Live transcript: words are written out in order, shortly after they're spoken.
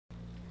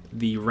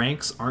the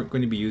ranks aren't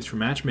going to be used for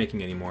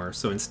matchmaking anymore,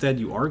 so instead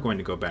you are going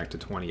to go back to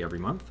 20 every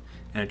month,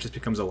 and it just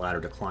becomes a ladder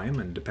to climb,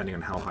 and depending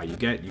on how high you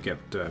get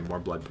more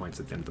blood points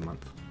at the end of the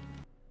month.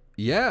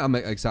 Yeah, I'm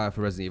excited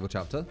for Resident Evil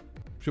chapter.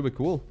 Should be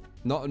cool.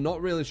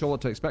 Not really sure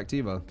what to expect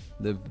either.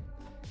 They've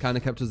kind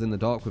of kept us in the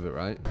dark with it,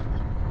 right?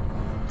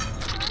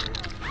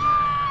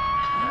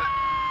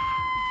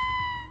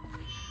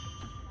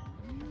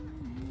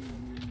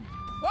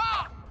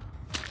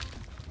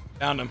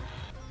 Found him.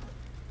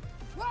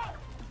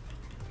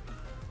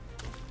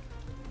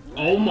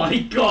 Oh my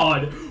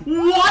god!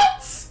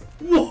 What?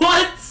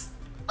 What?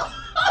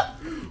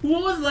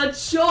 What was that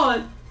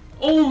shot?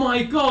 Oh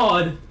my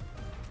god!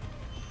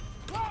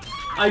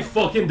 I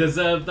fucking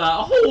deserve that.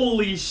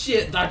 Holy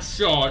shit, that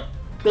shot!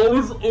 That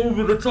was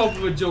over the top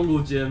of a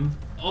jungle gym.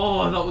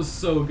 Oh, that was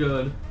so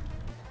good.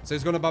 So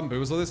he's going to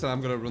bamboozle this, and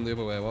I'm going to run the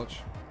other way, watch.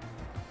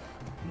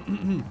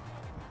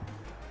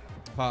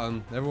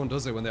 Pattern. Everyone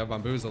does it when they have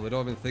bamboozle. They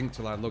don't even think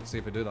to like look, see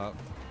if they do that.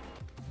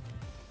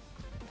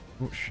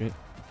 Oh shit.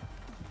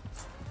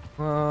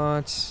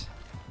 What?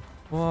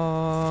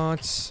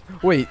 What?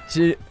 Wait,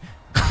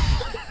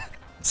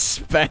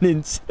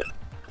 spanning.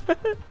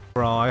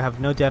 Bro, I have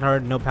no dead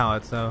hard, no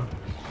pallet, so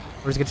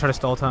we're just gonna try to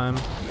stall time.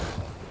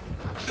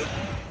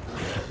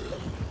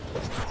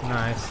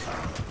 Nice.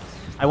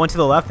 I went to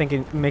the left,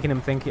 making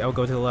him think I would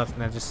go to the left,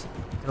 and then just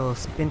did a little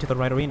spin to the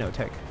right arena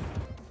tech.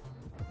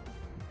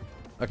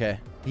 Okay,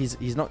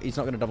 he's not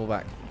gonna double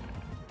back.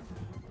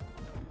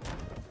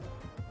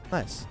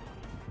 Nice.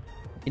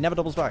 He never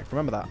doubles back.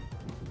 Remember that.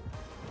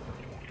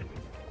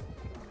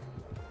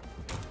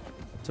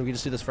 So we can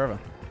just do this forever.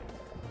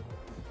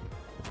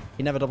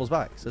 He never doubles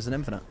back, so it's an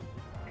infinite.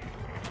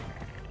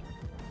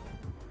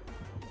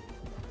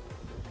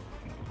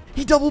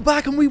 He doubled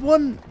back and we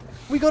won!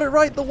 We got it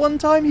right the one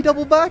time he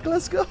doubled back,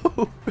 let's go!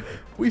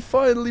 We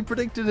finally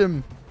predicted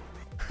him!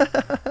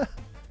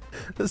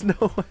 There's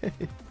no way.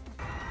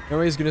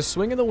 No, he's gonna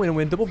swing in the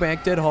win, double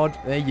back, dead hard.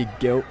 There you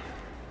go.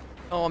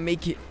 Oh,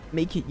 make it,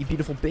 you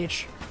beautiful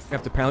bitch. We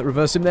have to pallet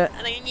reverse him there.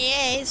 And then,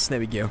 yes, there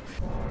we go.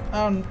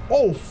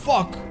 Oh,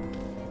 fuck!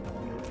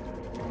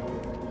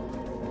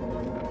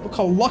 Look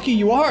how lucky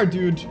you are,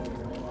 dude.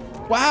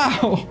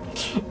 Wow.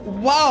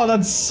 Wow,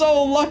 that's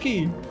so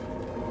lucky.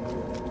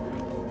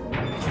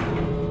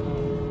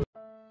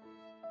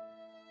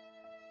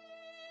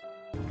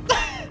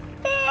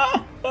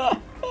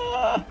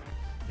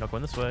 Y'all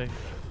going this way.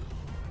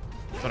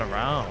 But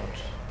around.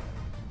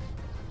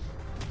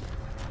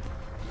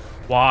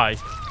 Why?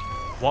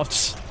 What?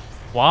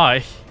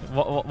 Why?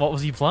 What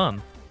was your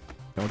plan?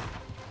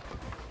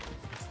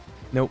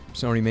 Nope,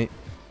 sorry, mate.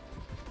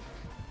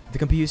 The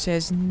computer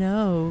says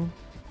no.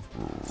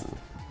 Ooh.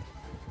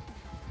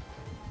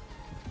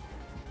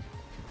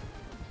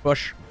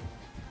 Bush.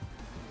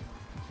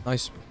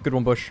 Nice. Good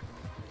one, Bush.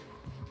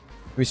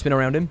 Can we spin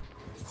around him?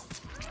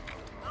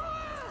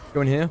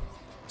 Go in here.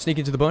 Sneak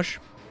into the bush.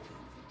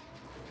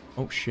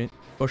 Oh, shit.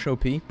 Bush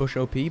OP, Bush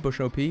OP, Bush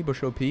OP,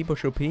 Bush OP,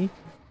 Bush OP.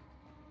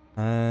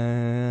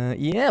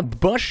 Yeah,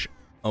 Bush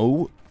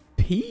OP,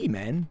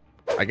 man.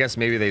 I guess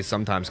maybe they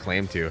sometimes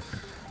claim to.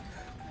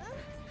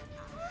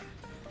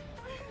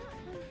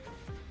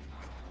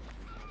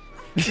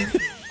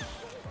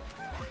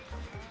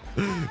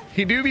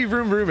 He do be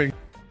vroom vrooming.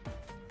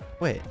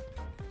 Wait.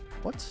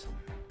 What?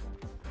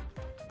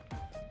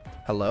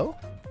 Hello?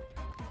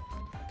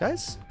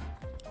 Guys?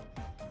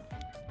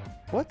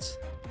 What?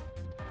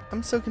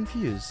 I'm so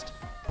confused.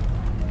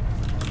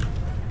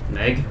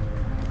 Meg?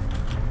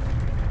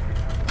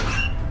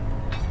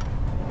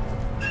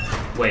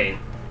 Wait.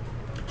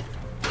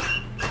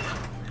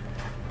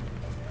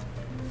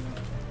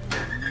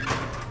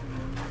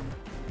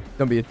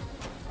 Don't be it.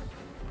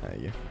 There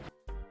you go.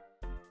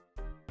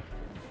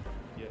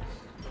 Yes.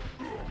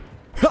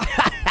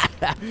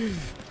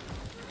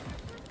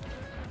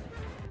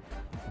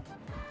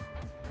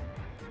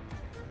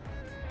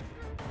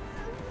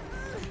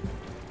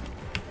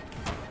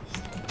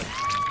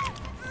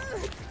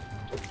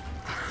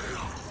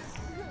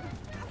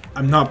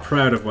 I'm not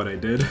proud of what I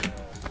did.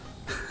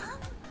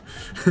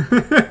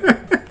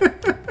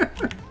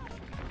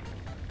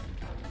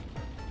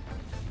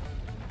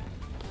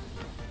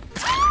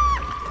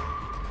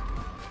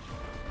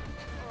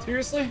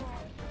 Seriously?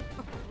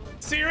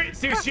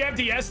 Seriously, you have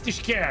the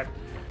Estish cat.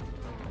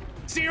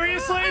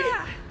 Seriously?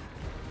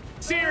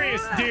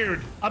 Serious,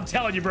 dude. I'm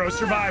telling you, bro,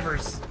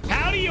 survivors.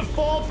 How do you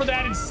fall for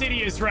that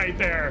Insidious right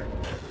there?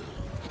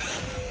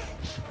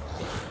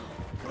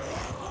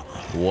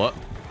 What?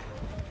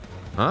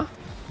 Huh?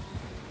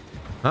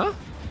 Huh?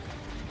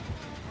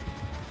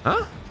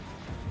 Huh?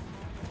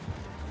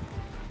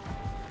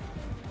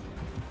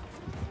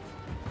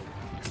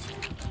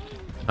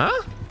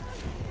 Huh?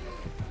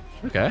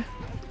 Okay.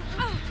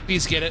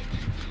 Please get it.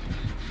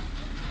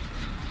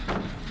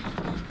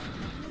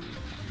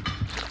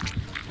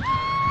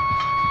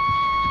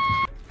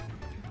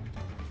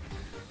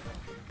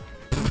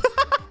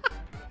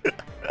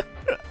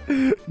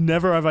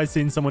 Never have I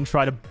seen someone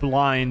try to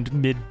blind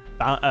mid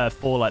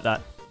fall like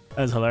that.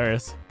 That was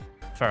hilarious.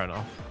 Fair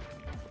enough.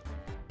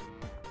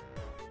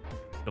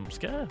 Jump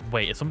scare?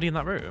 Wait, is somebody in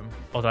that room?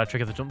 Or did I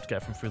trigger the jump scare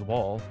from through the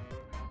wall?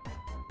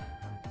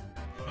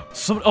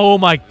 Oh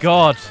my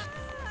god!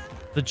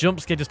 The jump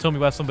scare just told me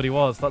where somebody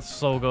was. That's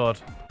so good.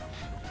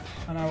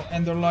 And I'll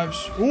end their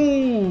lives.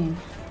 Ooh,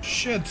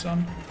 shit,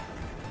 son.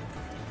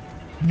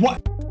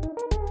 What?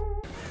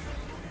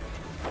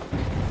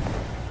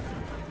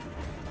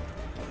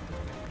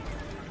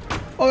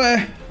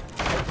 Okay.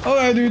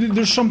 Okay, dude,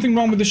 there's something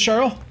wrong with the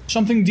Cheryl.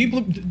 Something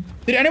deeply...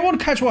 Did anyone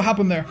catch what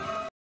happened there?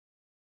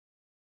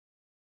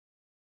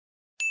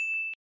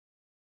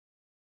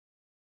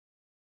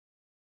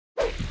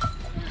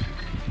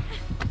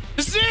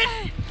 This is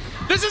it!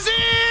 This is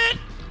it!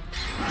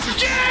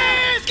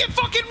 Yes! Get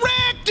fucking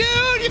wrecked,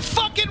 dude! You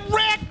fucking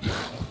wrecked!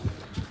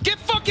 Get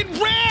fucking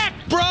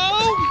wrecked, bro!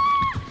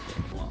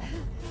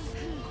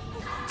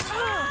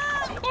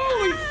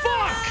 Holy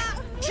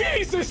fuck!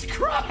 Jesus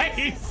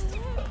Christ!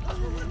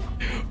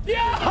 Yo!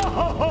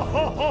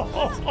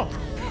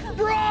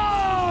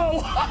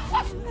 Bro!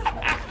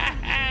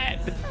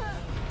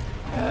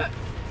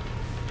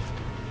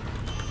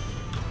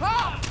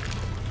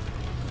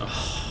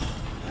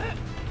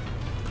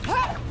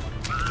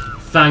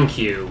 Thank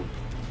you.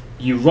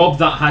 You robbed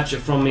that hatchet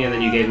from me and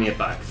then you gave me it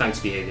back. Thanks,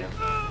 behavior.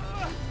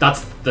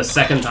 That's the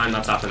second time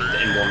that's happened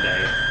in one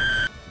day.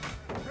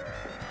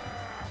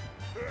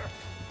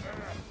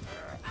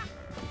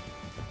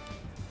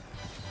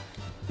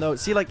 No,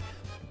 see, like,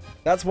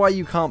 that's why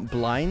you can't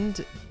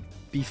blind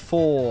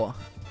before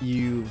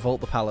you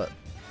vault the pallet.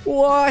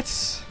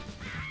 What?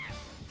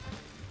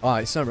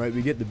 Alright, it's alright.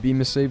 We get the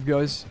beamer save,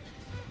 guys.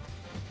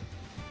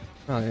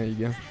 Oh, there you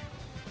go.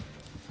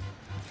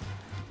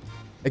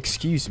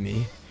 Excuse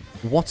me.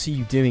 What are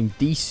you doing,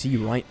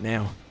 DC, right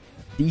now?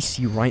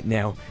 DC, right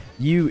now.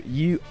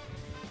 You...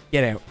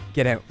 Get out.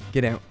 Get out.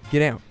 Get out.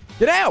 Get out.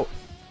 Get out!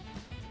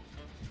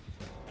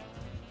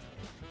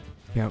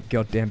 Get out,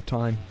 goddamn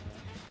time.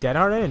 Dead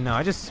already? No,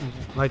 I just,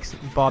 like,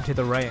 bobbed to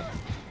the right.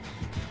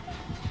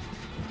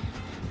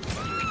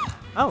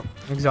 Oh,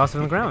 exhausted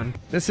on the ground.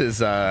 This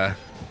is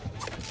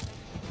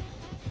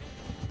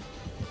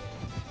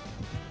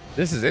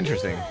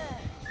interesting.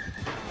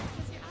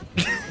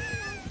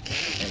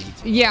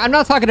 Yeah, I'm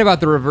not talking about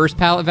the reverse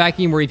pallet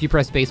vacuum where if you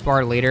press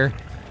spacebar later.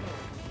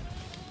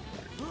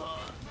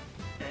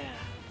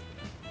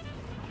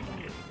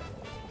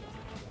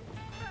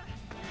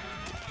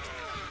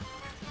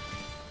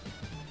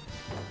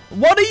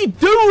 What are you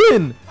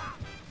doing?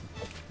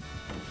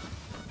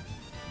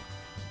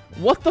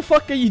 What the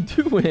fuck are you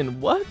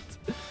doing? What?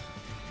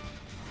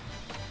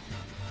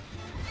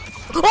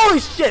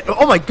 Holy shit!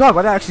 Oh my god,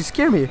 why did that actually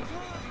scare me?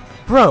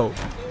 Bro,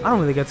 I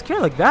don't really get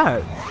scared like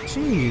that.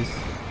 Jeez.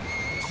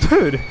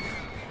 Dude.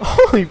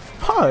 Holy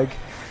fuck.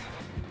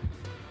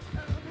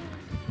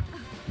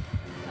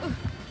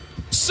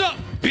 Sup,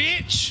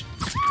 bitch?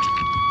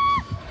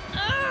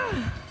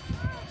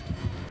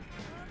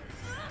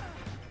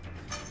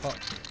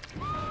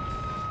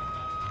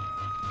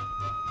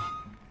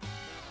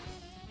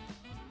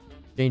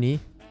 Janie,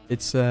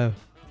 it's dead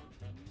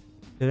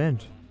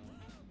end.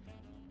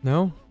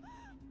 No?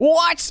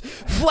 What?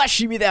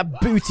 Flashing me that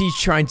booty,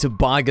 trying to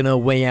bargain her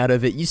way out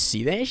of it. You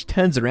see that? She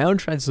turns around,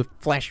 tries to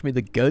flash me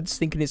the goods,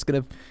 thinking it's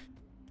gonna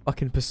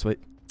fucking persuade.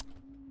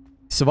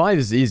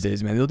 Survivors these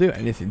days, man, they'll do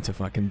anything to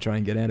fucking try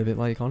and get out of it.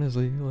 Like,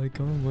 honestly, like,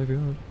 oh my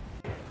god.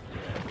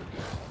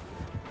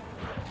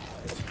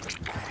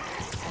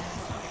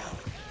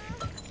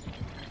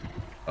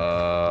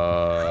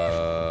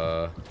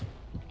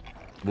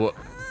 What?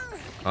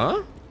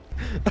 Huh?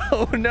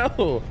 Oh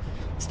no!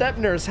 Step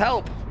nurse,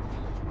 help!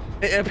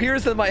 It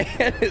appears that my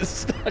hand is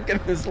stuck in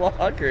this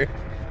locker.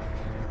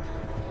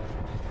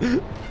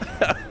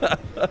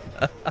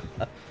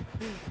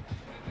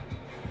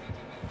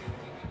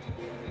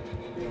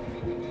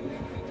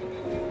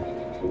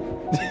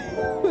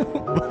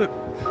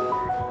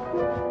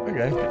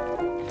 Okay.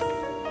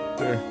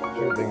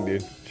 Sure thing,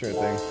 dude. Sure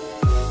thing.